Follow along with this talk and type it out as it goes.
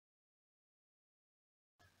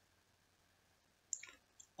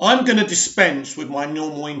I'm going to dispense with my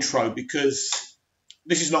normal intro because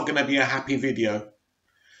this is not going to be a happy video.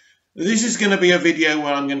 This is going to be a video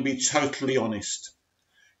where I'm going to be totally honest.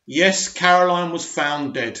 Yes, Caroline was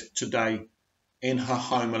found dead today in her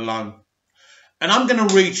home alone. And I'm going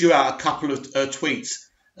to read you out a couple of tweets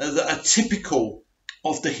that are typical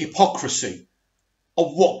of the hypocrisy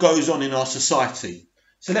of what goes on in our society.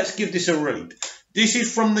 So let's give this a read. This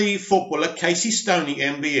is from the footballer Casey Stoney,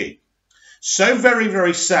 MBE. So very,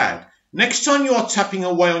 very sad. Next time you are tapping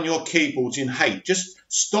away on your keyboards in hate, just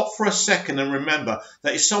stop for a second and remember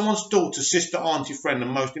that it's someone's daughter, sister, auntie, friend,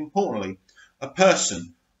 and most importantly, a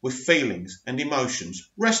person with feelings and emotions.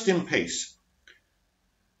 Rest in peace.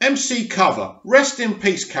 MC Cover. Rest in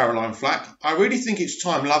peace, Caroline Flack. I really think it's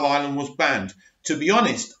time Love Island was banned. To be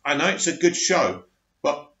honest, I know it's a good show,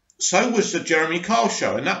 but so was the Jeremy Kyle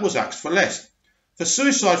show, and that was asked for less. For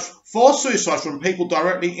suicides from people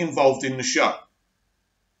directly involved in the show.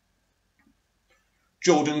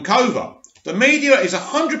 Jordan Cover. The media is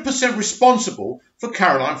 100% responsible for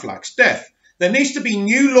Caroline Flack's death. There needs to be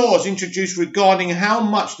new laws introduced regarding how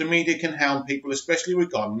much the media can hound people, especially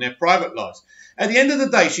regarding their private lives. At the end of the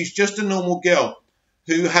day, she's just a normal girl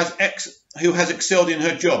who has excelled in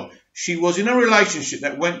her job. She was in a relationship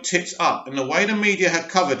that went tits up, and the way the media had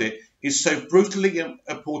covered it is so brutally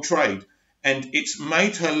portrayed, and it's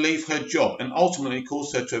made her leave her job and ultimately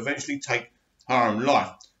caused her to eventually take her own life.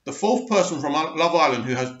 The fourth person from Love Island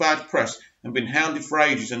who has bad press and been hounded for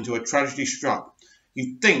ages until a tragedy struck.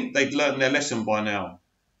 You'd think they'd learned their lesson by now.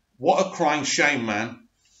 What a crying shame, man.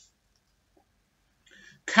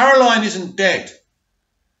 Caroline isn't dead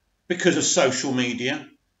because of social media,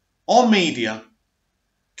 or media,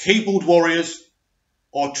 keyboard warriors,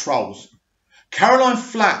 or trolls. Caroline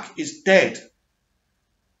Flack is dead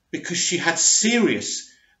because she had serious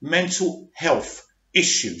mental health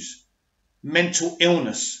issues, mental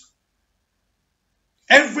illness.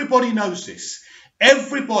 Everybody knows this.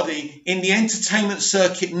 Everybody in the entertainment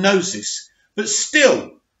circuit knows this. But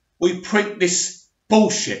still, we print this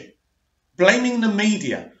bullshit. Blaming the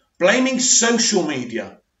media, blaming social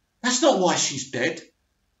media. That's not why she's dead.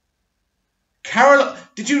 Caroline,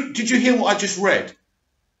 did you hear what I just read?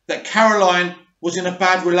 That Caroline was in a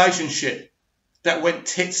bad relationship that went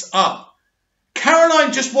tits up.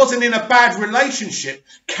 Caroline just wasn't in a bad relationship.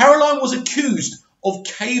 Caroline was accused of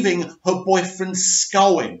caving her boyfriend's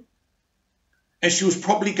skull in. And she was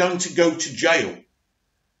probably going to go to jail.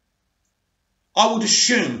 I would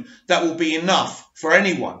assume that will be enough for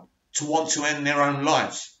anyone to want to end their own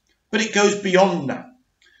lives. But it goes beyond that.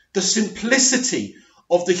 The simplicity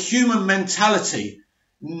of the human mentality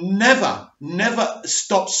never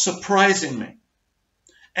stops surprising me.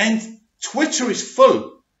 And Twitter is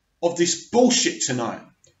full of this bullshit tonight.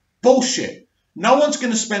 Bullshit. No one's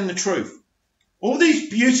going to spend the truth. All these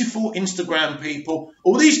beautiful Instagram people,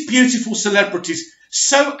 all these beautiful celebrities,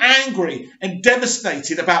 so angry and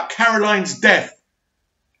devastated about Caroline's death.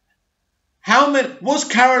 Was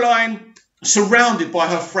Caroline surrounded by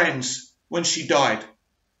her friends when she died?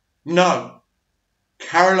 No.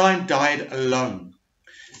 Caroline died alone.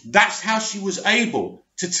 That's how she was able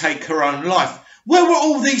to take her own life. Where were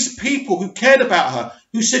all these people who cared about her,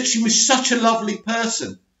 who said she was such a lovely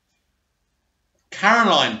person?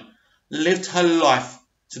 Caroline lived her life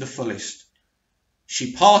to the fullest.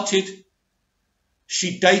 She partied.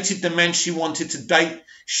 She dated the men she wanted to date.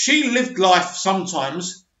 She lived life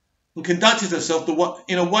sometimes and conducted herself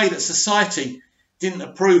in a way that society didn't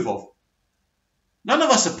approve of. None of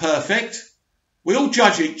us are perfect. We all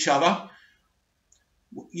judge each other.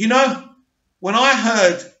 You know, when I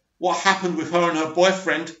heard what happened with her and her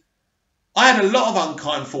boyfriend, I had a lot of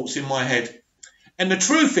unkind thoughts in my head. And the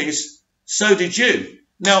truth is, so did you.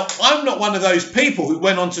 Now, I'm not one of those people who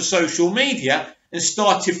went onto social media and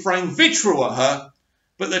started throwing vitriol at her,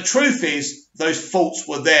 but the truth is, those faults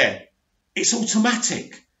were there. It's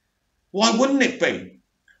automatic. Why wouldn't it be?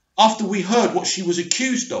 After we heard what she was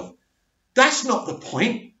accused of. That's not the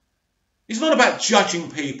point. It's not about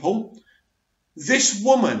judging people. This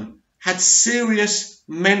woman had serious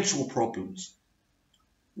mental problems.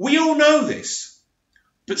 We all know this.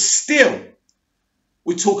 But still,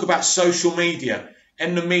 we talk about social media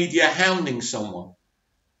and the media hounding someone.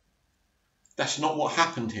 That's not what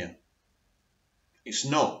happened here. It's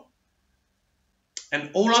not. And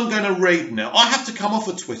all I'm going to read now, I have to come off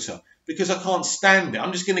of Twitter because I can't stand it.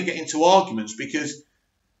 I'm just going to get into arguments because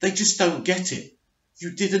they just don't get it.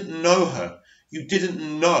 You didn't know her. You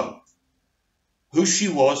didn't know who she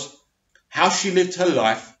was, how she lived her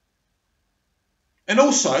life. And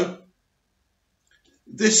also,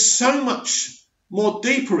 there's so much more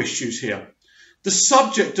deeper issues here. The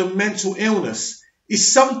subject of mental illness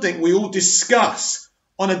is something we all discuss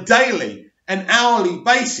on a daily and hourly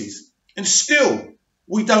basis, and still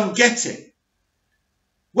we don't get it.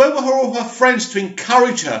 Where were all her friends to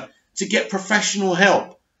encourage her to get professional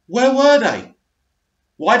help? Where were they?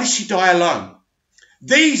 Why did she die alone?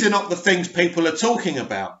 These are not the things people are talking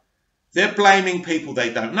about. They're blaming people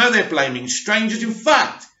they don't know. They're blaming strangers. In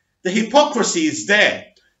fact, the hypocrisy is there.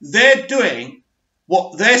 They're doing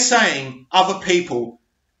what they're saying other people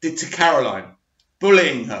did to Caroline,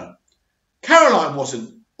 bullying her. Caroline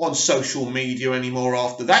wasn't on social media anymore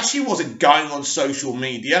after that. She wasn't going on social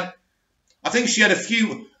media. I think she had a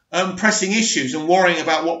few pressing issues and worrying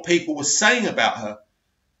about what people were saying about her.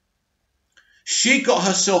 She got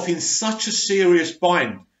herself in such a serious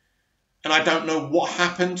bind, and I don't know what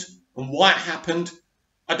happened and why it happened.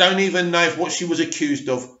 I don't even know if what she was accused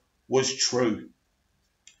of was true.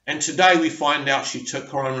 And today we find out she took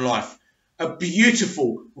her own life. A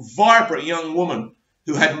beautiful, vibrant young woman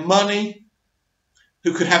who had money,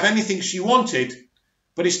 who could have anything she wanted,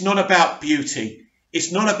 but it's not about beauty.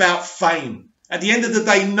 It's not about fame. At the end of the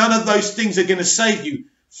day, none of those things are going to save you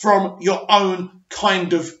from your own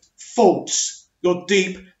kind of faults, your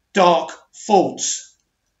deep, dark faults.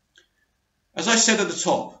 As I said at the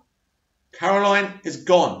top, Caroline is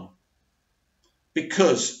gone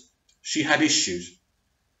because she had issues.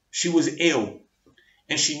 She was ill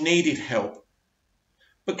and she needed help.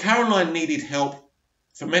 But Caroline needed help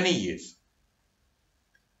for many years.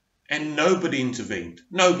 And nobody intervened.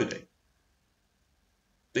 Nobody.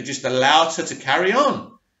 They just allowed her to carry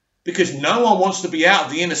on. Because no one wants to be out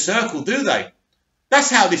of the inner circle, do they? That's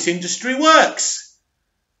how this industry works.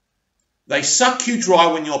 They suck you dry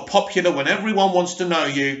when you're popular, when everyone wants to know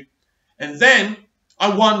you. And then,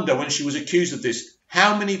 I wonder, when she was accused of this,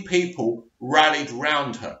 how many people rallied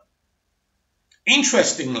round her.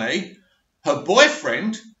 Interestingly, her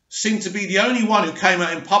boyfriend seemed to be the only one who came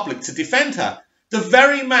out in public to defend her. The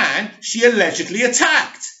very man she allegedly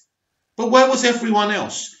attacked. But where was everyone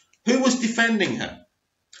else? Who was defending her?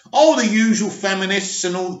 Oh, the usual feminists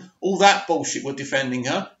and all that bullshit were defending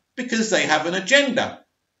her because they have an agenda.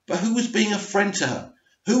 But who was being a friend to her?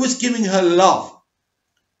 Who was giving her love?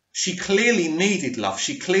 She clearly needed love.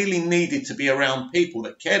 She clearly needed to be around people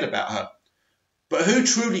that cared about her. But who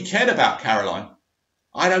truly cared about Caroline?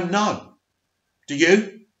 I don't know. Do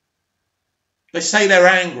you? They say they're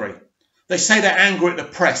angry. They say they're angry at the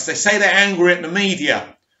press. They say they're angry at the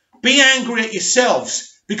media. Be angry at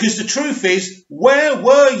yourselves, because the truth is, where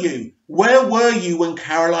were you? Where were you when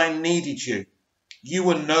Caroline needed you? You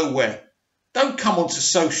were nowhere. Don't come onto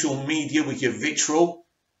social media with your vitriol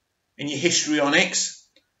and your histrionics.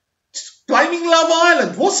 Blaming Love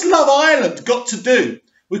Island. What's Love Island got to do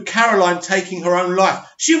with Caroline taking her own life?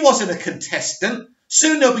 She wasn't a contestant.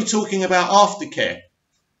 Soon they'll be talking about aftercare.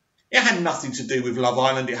 It had nothing to do with Love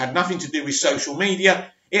Island. It had nothing to do with social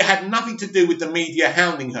media. It had nothing to do with the media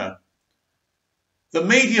hounding her. The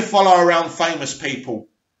media follow around famous people.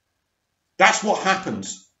 That's what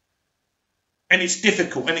happens. And it's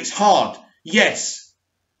difficult and it's hard. Yes.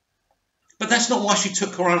 But that's not why she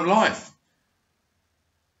took her own life.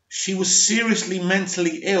 She was seriously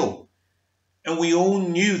mentally ill. And we all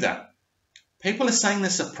knew that. People are saying they're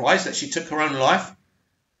surprised that she took her own life.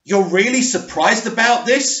 You're really surprised about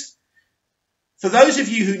this? For those of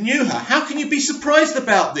you who knew her, how can you be surprised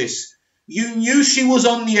about this? You knew she was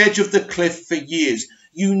on the edge of the cliff for years.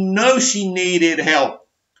 You know she needed help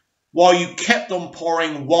while you kept on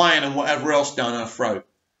pouring wine and whatever else down her throat.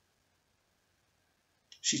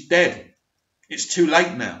 She's dead. It's too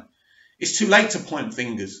late now. It's too late to point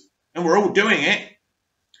fingers. And we're all doing it.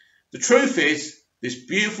 The truth is, this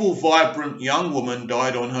beautiful, vibrant young woman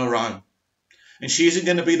died on her own. And she isn't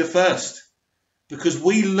going to be the first. Because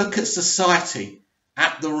we look at society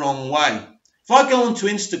at the wrong way. If I go onto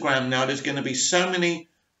Instagram now, there's going to be so many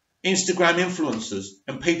Instagram influencers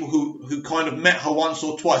and people who kind of met her once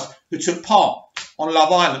or twice who took part on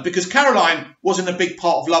Love Island. Because Caroline wasn't a big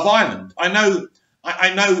part of Love Island. I know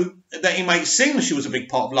that it may seem she was a big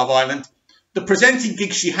part of Love Island. The presenting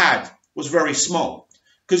gig she had was very small.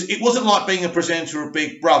 Because it wasn't like being a presenter of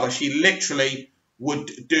Big Brother. She literally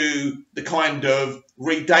would do the kind of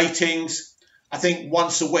redatings, I think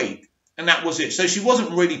once a week, and that was it. So she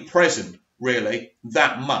wasn't really present, really,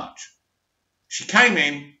 that much. She came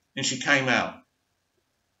in and she came out.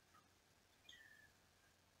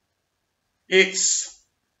 It's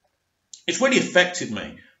really affected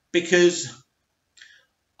me because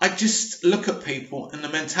I just look at people and the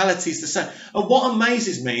mentality is the same. And what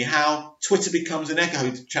amazes me, how Twitter becomes an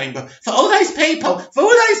echo chamber for all those people, for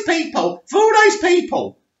all those people, for all those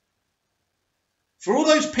people. For all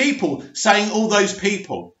those people saying all those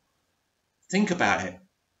people, Think about it.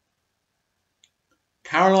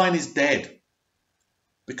 Caroline is dead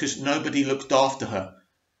because nobody looked after her.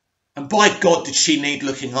 And by God, did she need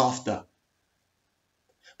looking after.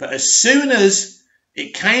 But as soon as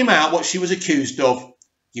it came out what she was accused of,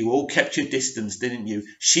 you all kept your distance, didn't you?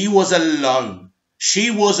 She was alone.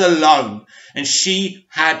 She was alone, and she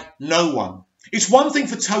had no one. It's one thing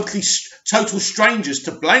for total strangers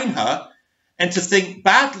to blame her and to think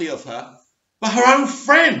badly of her, but her own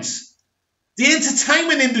friends, the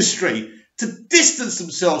entertainment industry, to distance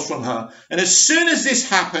themselves from her. And as soon as this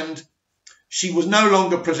happened, she was no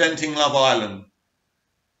longer presenting Love Island.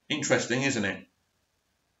 Interesting, isn't it?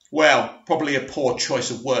 Well, probably a poor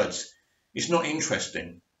choice of words. It's not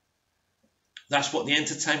interesting. That's what the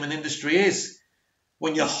entertainment industry is.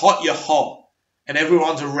 When you're hot, you're hot. And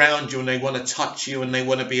everyone's around you and they want to touch you and they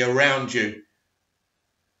want to be around you.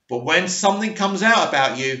 But when something comes out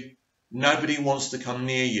about you, nobody wants to come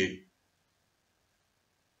near you.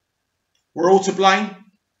 We're all to blame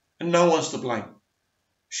and no one's to blame.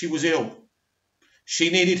 She was ill. She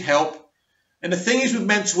needed help. And the thing is with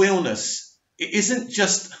mental illness, it isn't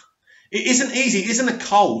easy. It isn't a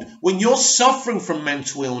cold. When you're suffering from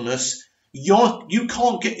mental illness, you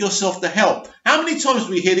can't get yourself the help. How many times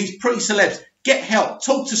do we hear these pretty celebs, get help,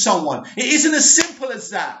 talk to someone? It isn't as simple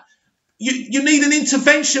as that. You need an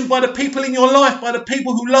intervention by the people in your life, by the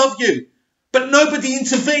people who love you. But nobody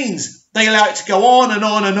intervenes. They allow it to go on and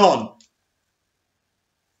on and on.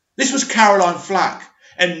 This was Caroline Flack,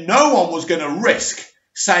 and no one was going to risk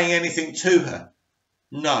saying anything to her.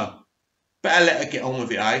 No. Better let her get on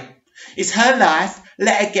with it, eh? It's her life.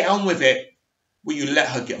 Let her get on with it. Well, you let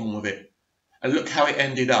her get on with it. And look how it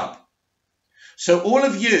ended up. So all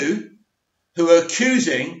of you who are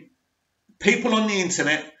accusing people on the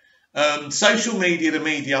internet, social media, the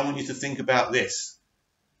media, I want you to think about this.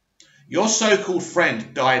 Your so-called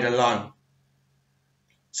friend died alone.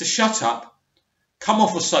 So shut up. Come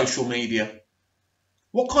off of social media.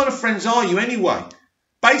 What kind of friends are you anyway?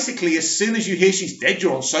 Basically, as soon as you hear she's dead,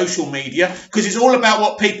 you're on social media, because it's all about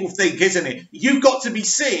what people think, isn't it? You've got to be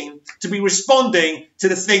seen to be responding to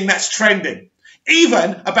the thing that's trending,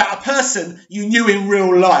 even about a person you knew in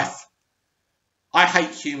real life. I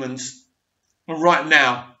hate humans, and right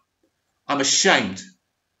now, I'm ashamed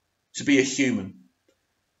to be a human.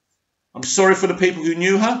 I'm sorry for the people who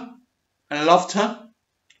knew her and loved her,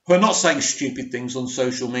 who are not saying stupid things on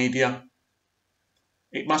social media.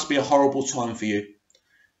 It must be a horrible time for you.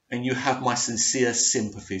 And you have my sincere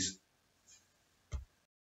sympathies.